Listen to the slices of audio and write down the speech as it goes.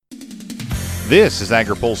This is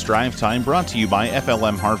AgriPulse Drive Time, brought to you by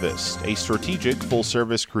FLM Harvest, a strategic,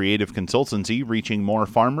 full-service creative consultancy reaching more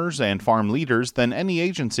farmers and farm leaders than any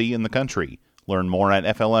agency in the country. Learn more at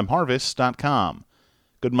flmharvest.com.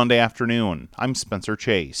 Good Monday afternoon. I'm Spencer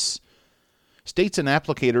Chase. States and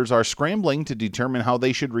applicators are scrambling to determine how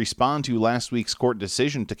they should respond to last week's court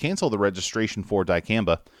decision to cancel the registration for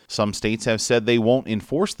dicamba. Some states have said they won't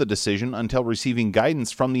enforce the decision until receiving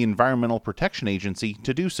guidance from the Environmental Protection Agency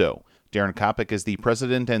to do so. Darren Kopic is the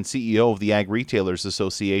president and CEO of the Ag Retailers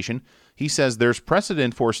Association. He says there's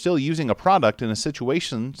precedent for still using a product in a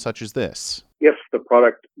situation such as this. If the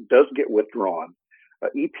product does get withdrawn,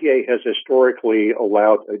 EPA has historically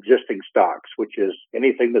allowed existing stocks, which is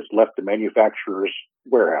anything that's left the manufacturer's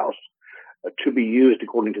warehouse, to be used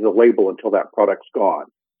according to the label until that product's gone.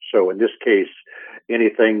 So in this case,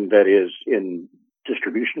 anything that is in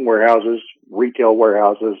distribution warehouses, retail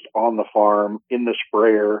warehouses, on the farm, in the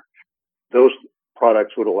sprayer, those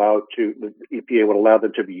products the EPA would allow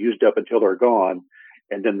them to be used up until they're gone,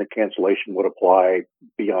 and then the cancellation would apply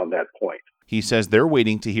beyond that point. He says they're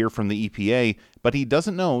waiting to hear from the EPA, but he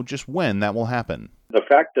doesn't know just when that will happen. The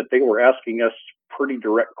fact that they were asking us pretty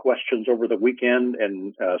direct questions over the weekend,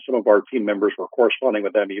 and some of our team members were corresponding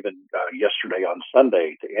with them even yesterday on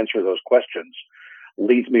Sunday to answer those questions,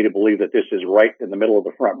 leads me to believe that this is right in the middle of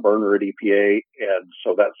the front burner at EPA, and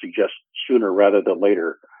so that suggests sooner rather than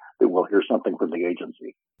later that we'll hear something from the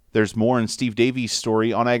agency. There's more in Steve Davies'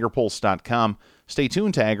 story on agripulse.com. Stay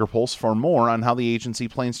tuned to AgriPulse for more on how the agency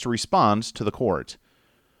plans to respond to the court.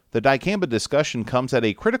 The dicamba discussion comes at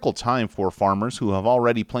a critical time for farmers who have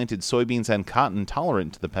already planted soybeans and cotton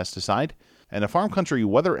tolerant to the pesticide, and a farm country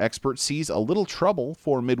weather expert sees a little trouble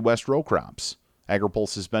for Midwest row crops.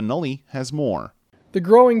 AgriPulse's Ben Nulley has more. The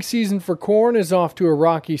growing season for corn is off to a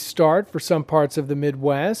rocky start for some parts of the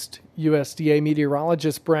Midwest. USDA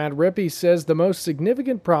meteorologist Brad Rippey says the most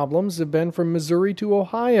significant problems have been from Missouri to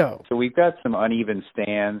Ohio. So we've got some uneven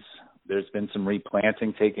stands. There's been some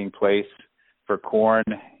replanting taking place for corn,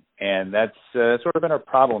 and that's sort of been our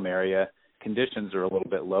problem area. Conditions are a little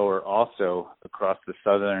bit lower also across the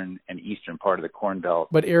southern and eastern part of the Corn Belt.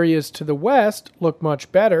 But areas to the west look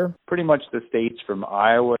much better. Pretty much the states from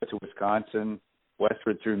Iowa to Wisconsin,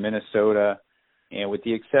 westward through Minnesota, and with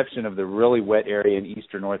the exception of the really wet area in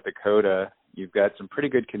eastern North Dakota, you've got some pretty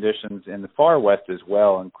good conditions in the far west as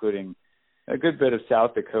well, including a good bit of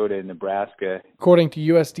South Dakota and Nebraska. According to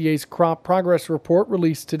USDA's Crop Progress Report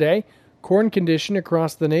released today, corn condition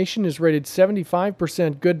across the nation is rated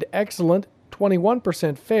 75% good to excellent,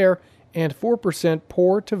 21% fair, and 4%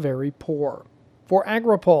 poor to very poor. For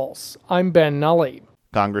AgriPulse, I'm Ben Nulley.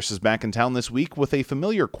 Congress is back in town this week with a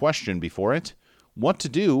familiar question before it: what to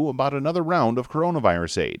do about another round of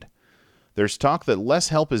coronavirus aid. There's talk that less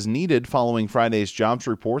help is needed following Friday's jobs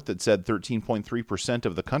report that said 13.3%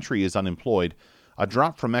 of the country is unemployed, a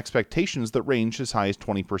drop from expectations that ranged as high as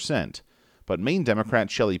 20%. But Maine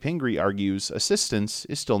Democrat Shelley Pingree argues assistance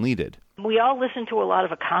is still needed. We all listen to a lot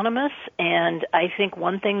of economists, and I think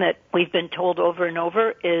one thing that we've been told over and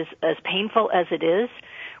over is, as painful as it is,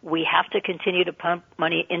 we have to continue to pump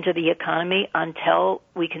money into the economy until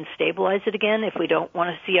we can stabilize it again if we don't want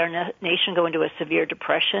to see our nation go into a severe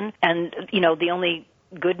depression. And, the only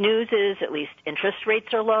good news is at least interest rates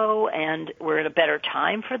are low and we're in a better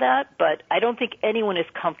time for that. But I don't think anyone is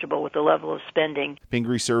comfortable with the level of spending.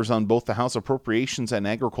 Pingree serves on both the House Appropriations and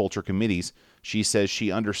Agriculture committees. She says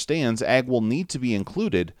she understands ag will need to be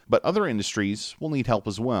included, but other industries will need help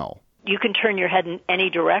as well. You can turn your head in any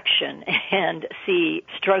direction and see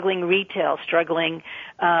struggling retail, struggling,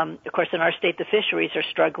 of course, in our state, the fisheries are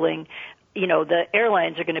struggling. The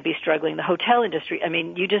airlines are going to be struggling, the hotel industry. I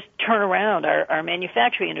mean, you just turn around our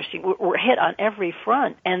manufacturing industry. We're hit on every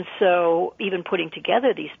front. And so even putting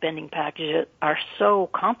together these spending packages are so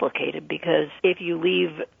complicated because if you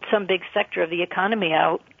leave some big sector of the economy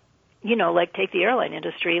out, like take the airline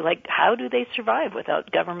industry, like how do they survive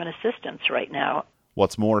without government assistance right now?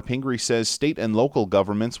 What's more, Pingree says state and local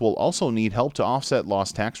governments will also need help to offset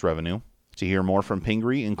lost tax revenue. To hear more from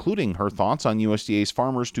Pingree, including her thoughts on USDA's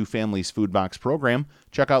Farmers to Families Food Box program,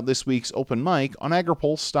 check out this week's open mic on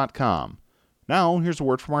agripulse.com. Now, here's a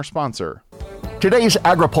word from our sponsor. Today's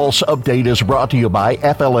AgriPulse update is brought to you by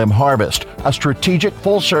FLM Harvest, a strategic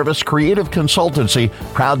full-service creative consultancy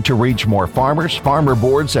proud to reach more farmers, farmer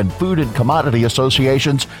boards, and food and commodity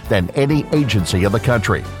associations than any agency in the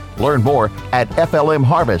country. Learn more at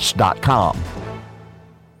flmharvest.com.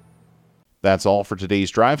 That's all for today's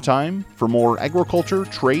Drive Time. For more agriculture,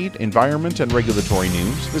 trade, environment, and regulatory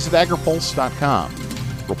news, visit agripulse.com.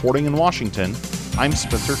 Reporting in Washington, I'm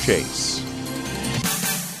Spencer Chase.